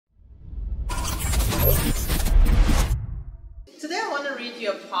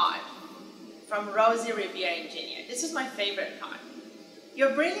you a pod from Rosie Revere, engineer. This is my favorite pod.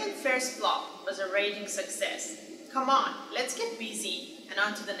 Your brilliant first flop was a raging success. Come on, let's get busy and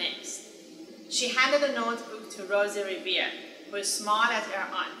on to the next. She handed a notebook to Rosie Revere, who smiled at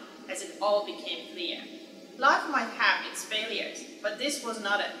her aunt as it all became clear. Life might have its failures, but this was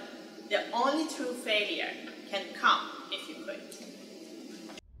not it. The only true failure can come if you quit.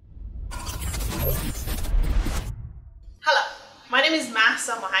 Hello, my name is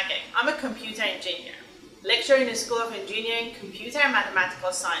Mahsa Mohaghegh. I'm a computer engineer, lecturer in the School of Engineering, Computer and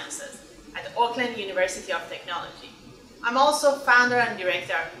Mathematical Sciences at Auckland University of Technology. I'm also founder and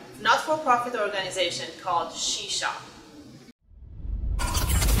director of a not-for-profit organization called She Shop.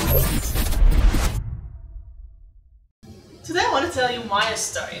 Today I want to tell you my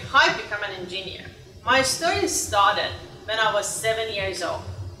story, how I became an engineer. My story started when I was 7 years old.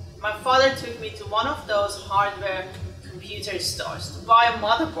 My father took me to one of those hardware computer stores to buy a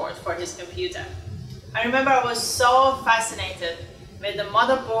motherboard for his computer. I remember I was so fascinated with the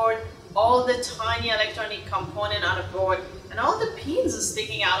motherboard, all the tiny electronic components on the board, and all the pins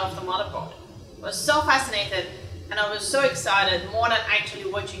sticking out of the motherboard. I was so fascinated and I was so excited, more than actually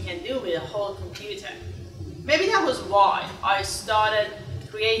what you can do with a whole computer. Maybe that was why I started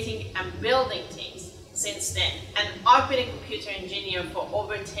creating and building things since then, and I've been a computer engineer for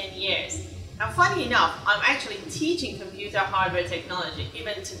over 10 years. And funny enough, I'm actually teaching computer hardware technology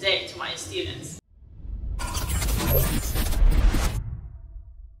even today to my students.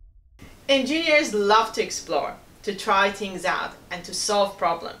 Engineers love to explore, to try things out, and to solve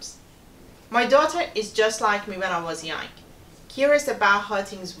problems. My daughter is just like me when I was young, curious about how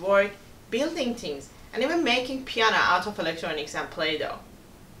things work, building things, and even making piano out of electronics and Play-Doh.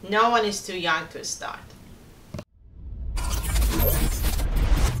 No one is too young to start.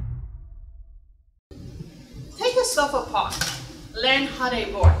 Take a stuff apart, learn how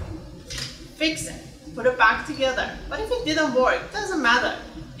they work, fix it, put it back together. But if it didn't work, it doesn't matter.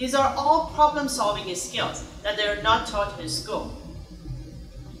 These are all problem-solving skills that they are not taught in school.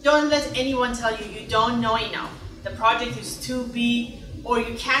 Don't let anyone tell you you don't know enough, the project is too big, or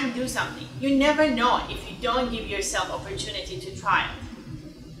you can't do something. You never know if you don't give yourself opportunity to try it.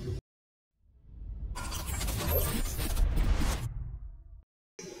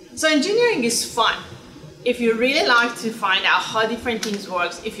 So engineering is fun. If you really like to find out how different things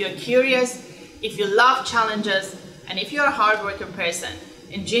work, if you're curious, if you love challenges, and if you're a hard-working person,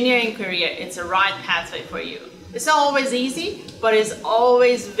 engineering career is the right pathway for you. It's not always easy, but it's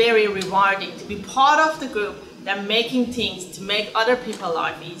always very rewarding to be part of the group that making things to make other people's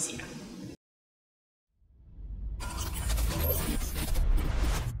life easier.